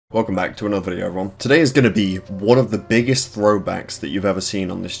Welcome back to another video, everyone. Today is going to be one of the biggest throwbacks that you've ever seen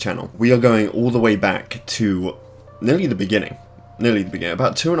on this channel. We are going all the way back to nearly the beginning,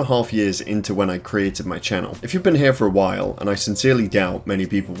 about 2.5 years into when I created my channel. If you've been here for a while, and I sincerely doubt many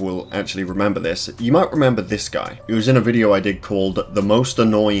people will actually remember this, you might remember this guy. He was in a video I did called The Most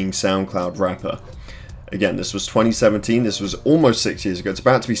Annoying SoundCloud Rapper. Again, this was 2017, this was almost 6 years ago. It's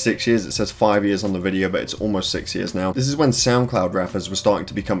about to be 6 years, it says 5 years on the video, but it's almost 6 years now. This is when SoundCloud rappers were starting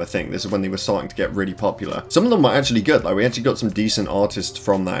to become a thing. This is when they were starting to get really popular. Some of them were actually good, like we actually got some decent artists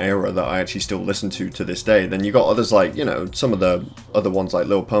from that era that I actually still listen to this day. Then you got others like, you know, some of the other ones like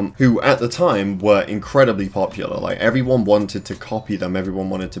Lil Pump, who at the time were incredibly popular. Like everyone wanted to copy them, everyone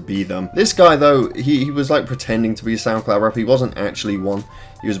wanted to be them. This guy though, he was like pretending to be a SoundCloud rapper. He wasn't actually one.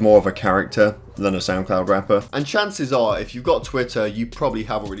 He was more of a character than a SoundCloud rapper. And chances are, if you've got Twitter, you probably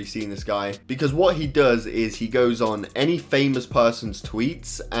have already seen this guy. Because what he does is he goes on any famous person's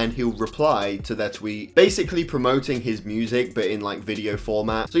tweets and he'll reply to their tweet, basically promoting his music, but in like video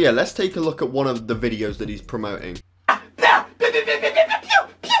format. So yeah, let's take a look at one of the videos that he's promoting.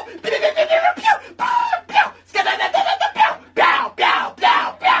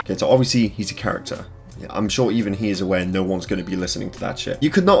 Okay, so obviously he's a character. I'm sure even he is aware no one's going to be listening to that shit. You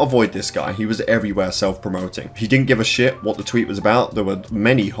could not avoid this guy. He was everywhere self-promoting. He didn't give a shit what the tweet was about. There were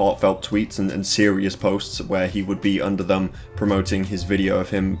many heartfelt tweets and serious posts where he would be under them promoting his video of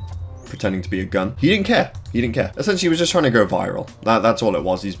him pretending to be a gun. He didn't care. He didn't care. Essentially, he was just trying to go viral. That's all it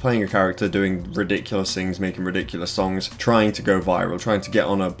was. He's playing a character, doing ridiculous things, making ridiculous songs, trying to go viral, trying to get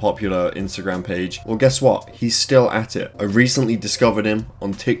on a popular Instagram page. Well, guess what? He's still at it. I recently discovered him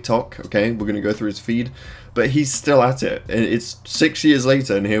on TikTok, okay? We're going to go through his feed. But he's still at it. It's 6 years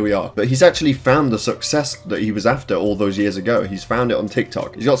later and here we are. But he's actually found the success that he was after all those years ago. He's found it on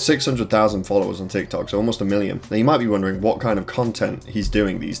TikTok. He's got 600,000 followers on TikTok, so almost 1 million. Now you might be wondering what kind of content he's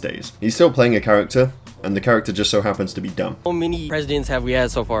doing these days. He's still playing a character, and the character just so happens to be dumb. How many presidents have we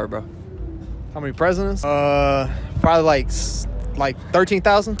had so far, bro? How many presidents? Probably like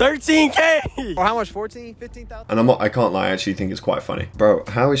 13,000? 13K! Or how much? 14, 15,000? And I can't lie, I actually think it's quite funny. Bro,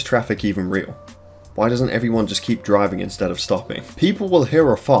 how is traffic even real? Why doesn't everyone just keep driving instead of stopping? People will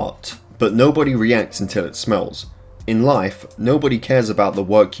hear a fart, but nobody reacts until it smells. In life, nobody cares about the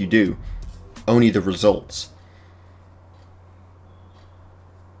work you do, only the results.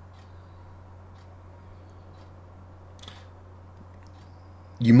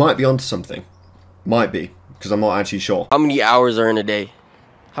 You might be onto something. Might be, because I'm not actually sure. How many hours are in a day?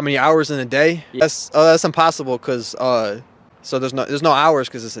 How many hours in a day? Yeah. That's impossible because so there's no hours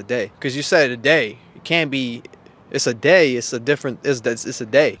because it's a day. Because you said a day. It can't be. It's a day. It's a different. It's a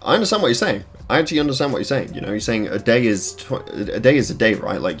day. I understand what you're saying. I actually understand what you're saying. You know, you're saying a day is a day,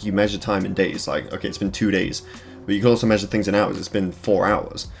 right? Like you measure time in days. Like okay, it's been 2 days, but you can also measure things in hours. It's been 4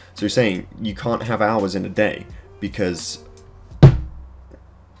 hours. So you're saying you can't have hours in a day because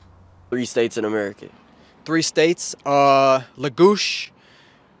 3 states in America. 3 states. Lagoosh,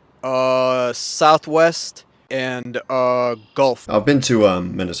 Southwest, and Gulf. I've been to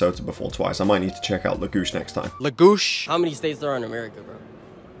Minnesota before twice. I might need to check out Lagoosh next time. Lagoosh. How many states there are in America, bro?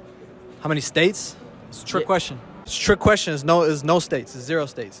 How many states? It's a trick question. It's a trick question. It's no states. It's 0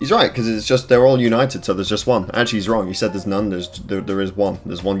 states. He's right because it's just they're all united, so there's just one. Actually, he's wrong. He said there's none. There is one.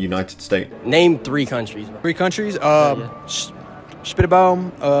 There's one united state. Name 3 countries, bro. 3 countries.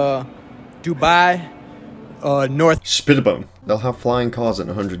 Spitterbaum, Dubai, North. Spitterbaum. They'll have flying cars in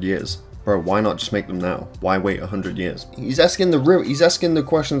 100 years. Bro, why not just make them now? Why wait 100 years? He's asking the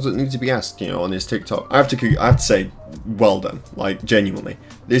questions that need to be asked, you know, on his TikTok. I have to say, well done. Like, genuinely.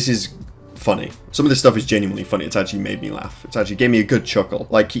 This is funny. Some of this stuff is genuinely funny. It's actually made me laugh. It's actually gave me a good chuckle.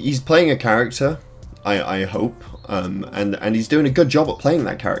 Like, he's playing a character, I hope, and he's doing a good job at playing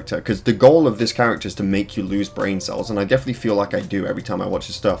that character, because the goal of this character is to make you lose brain cells, and I definitely feel like I do every time I watch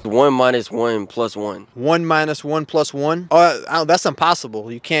his stuff. 1 minus 1 plus 1. 1 minus 1 plus 1? Oh, that's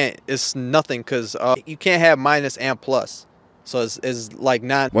impossible. You can't. It's nothing, because you can't have minus and plus. So it's like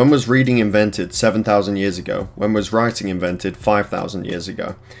not. When was reading invented? 7,000 years ago. When was writing invented? 5,000 years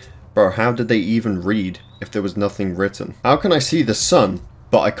ago. Bro, how did they even read if there was nothing written? How can I see the sun,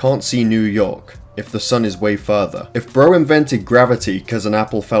 but I can't see New York if the sun is way further? If bro invented gravity because an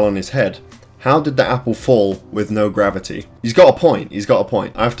apple fell on his head, how did the apple fall with no gravity? He's got a point. He's got a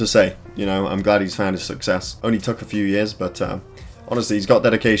point. I have to say, you know, I'm glad he's found his success. Only took a few years, but Honestly, he's got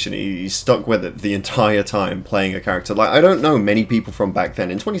dedication. He's stuck with it the entire time playing a character. Like, I don't know many people from back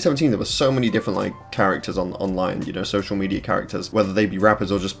then. In 2017, there were so many different, like, characters online, you know, social media characters, whether they be rappers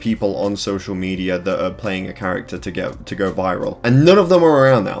or just people on social media that are playing a character to go viral. And none of them are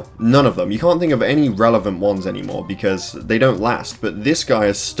around now. None of them. You can't think of any relevant ones anymore because they don't last. But this guy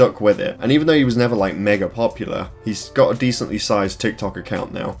is stuck with it. And even though he was never, like, mega popular, he's got a decently sized TikTok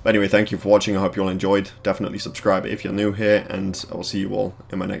account now. But anyway, thank you for watching. I hope you all enjoyed. Definitely subscribe if you're new here, and I will see you all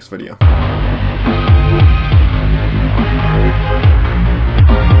in my next video.